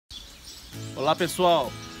Olá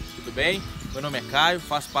pessoal, tudo bem? Meu nome é Caio,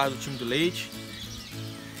 faço parte do time do leite.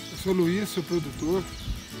 Eu sou Luiz, sou produtor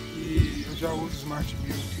e eu já uso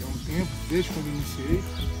Smartmilk há um tempo, desde quando iniciei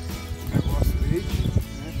o negócio de leite,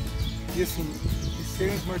 né? E assim,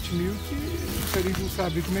 ser um Smartmilk seria de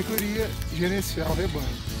saber como é que eu iria gerenciar o rebanho,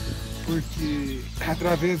 porque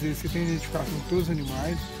através dele você tem identificação de todos os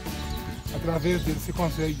animais, através dele você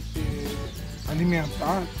consegue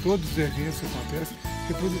alimentar todos os eventos que acontecem,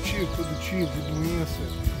 reprodutivo, produtivo, de doença,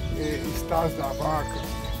 estágio da vaca,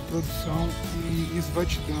 produção, e isso vai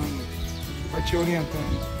te dando, vai te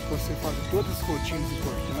orientando para você fazer todas as rotinas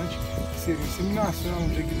importantes, que seriam inseminação,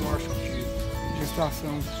 diagnóstico de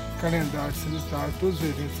gestação, calendário sanitário, todos os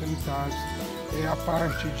eventos sanitários, a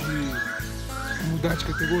parte de mudar de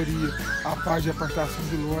categoria, a parte de apartação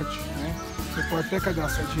de lote, né? Você pode até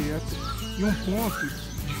cadastrar dieta. E um ponto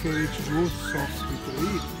diferente de outros softwares por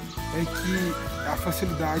aí é que a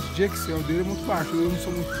facilidade de Excel dele é muito baixa. Eu não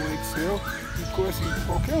sou muito bom em Excel e assim,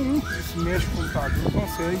 qualquer um que se mexe com o computador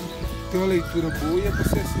consegue ter uma leitura boa e é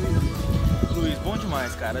processar. Luiz, bom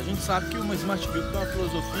demais, cara. A gente sabe que uma Smartmilk tem uma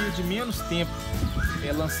filosofia de menos tempo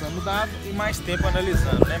lançando dado e mais tempo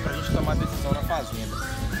analisando, né? Pra gente tomar decisão na fazenda.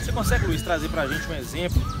 Você consegue, Luiz, trazer pra gente um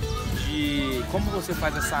exemplo de como você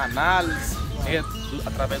faz essa análise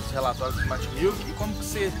através dos relatórios do Smartmilk e como que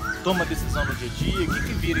você toma a decisão no dia a dia, o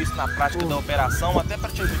que vira isso na prática da operação, até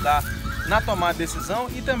para te ajudar na tomada de decisão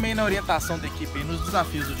e também na orientação da equipe e nos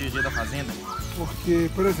desafios do dia a dia da fazenda?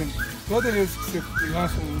 Porque, por exemplo, toda vez que você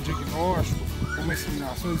lança um diagnóstico, uma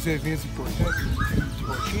inseminação, os eventos importantes de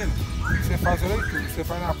rotina, você faz a leitura, você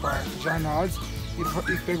vai na parte de análise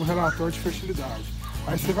e pega o relatório de fertilidade.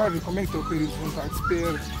 Aí você vai ver como é que está o período de vontade de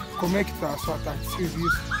espera, como é que está a sua taxa de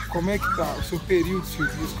serviço, como é que está o seu período de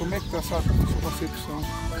serviço, como é que está a sua concepção,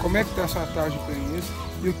 como é que está a sua taxa de prenhez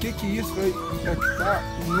e o que isso vai impactar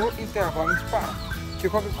no intervalo de parto. Porque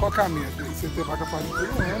qual que é a meta? Você ter vaca parindo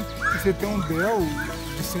todo ano e você ter um DEL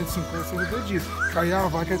de 150 a 180 dias. Aí a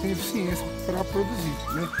vaca tem eficiência para produzir,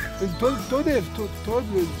 né? Então,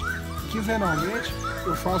 todo quinzenalmente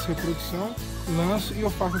eu faço reprodução, lanço e eu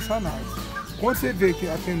faço essa análise. Quando você vê que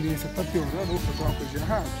a tendência está piorando, opa, tem uma coisa de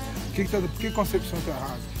errado, por que a concepção está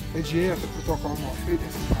errada? É dieta, protocolo mal feito,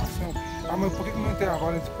 inseminação? Ah, mas por que o meu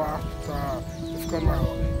intervalo entre parto está ficando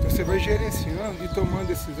maior? Então você vai gerenciando e tomando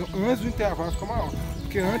decisão antes do intervalo ficar maior.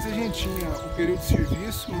 Porque antes a gente tinha o período de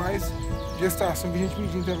serviço mais gestação que a gente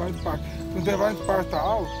media intervalo de parto. Se o intervalo de parto está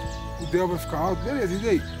alto, o DEL vai ficar alto, beleza, e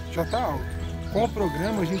daí? Já está alto. Com o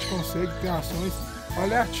programa a gente consegue ter ações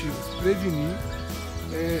paliativas, prevenir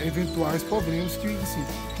eventuais problemas que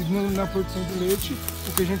na produção de leite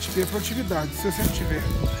o que a gente vê é produtividade. Se você não tiver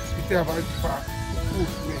intervalo de parto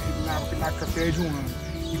curto, na capé de um ano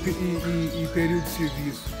e período de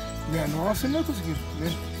serviço menor, você não vai conseguir,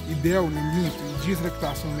 né? Ideal, né? E dias de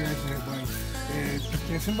lactação média de rebanho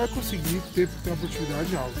pequeno, você não vai conseguir ter uma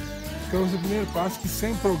produtividade alta. Então, o primeiro passo é que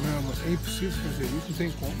sem programa é impossível fazer isso, não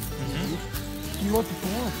tem como. E outro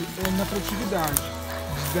ponto é na produtividade.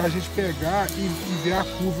 Da gente pegar e ver a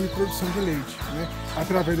curva de produção de leite, né?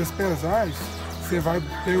 Através das pesagens, você vai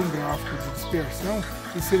ter um gráfico de dispersão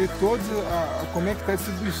e você vê como é que está a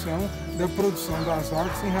distribuição da produção das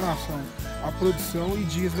vacas em relação à produção e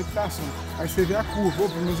dias de lactação. Aí você vê a curva,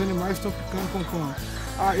 opa, meus animais estão ficando com quanto?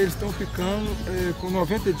 Ah, eles estão ficando com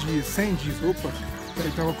 90 dias, 100 dias, opa, aí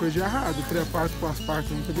está uma coisa de errado, o pré-parto,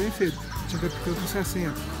 pós-parto não está bem feito, tinha que estar ficando com 60,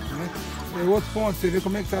 né? Outro ponto, você vê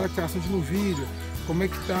como é que está a lactação de novilha, como é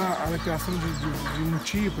que está a lactação de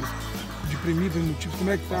multíplos, de primíparos multíplos,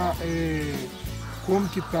 como é que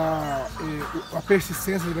está a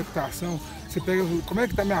persistência da lactação. Você pega, como é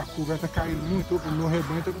que está a minha curva, ela está caindo muito, o meu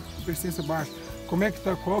rebanho está com persistência baixa. Como é que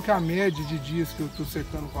está, qual que é a média de dias que eu estou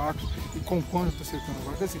secando vacas e com quanto eu estou secando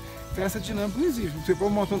vacas. Assim, essa dinâmica não existe. Você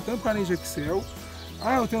pode montar tanto planilha de Excel,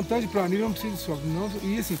 eu tenho tanto de planilha, eu não preciso de software. Não,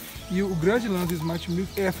 e o grande lance do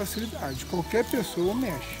Smartmilk é a facilidade. Qualquer pessoa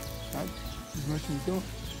mexe, sabe? Então,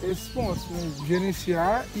 esses pontos, né?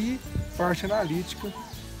 Gerenciar e parte analítica,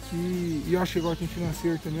 e eu acho que agora tem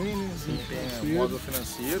financeiro também, né? Sim, tem módulo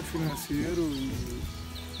financeiro.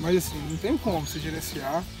 Mas assim, não tem como você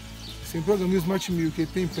gerenciar sem programa. O Smartmilk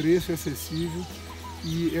tem preço, é acessível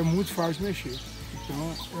e é muito fácil de mexer.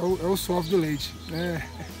 Então, é o software do leite, né?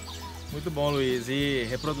 Muito bom, Luiz. E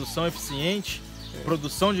reprodução eficiente,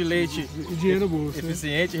 produção de leite e dinheiro no bolso,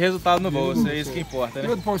 eficiente, né? Resultado no bolso, é isso que importa, né?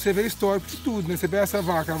 Você vê histórico de tudo, né? Você vê essa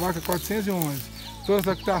vaca, a vaca 411, todas as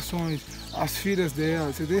lactações, as filhas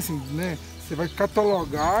dela, você vê assim, né? Você vai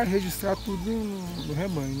catalogar e registrar tudo no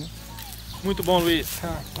rebanho, né? Muito bom, Luiz.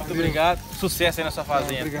 Muito obrigado. Sucesso aí na sua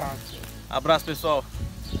fazenda. Obrigado. Abraço, pessoal.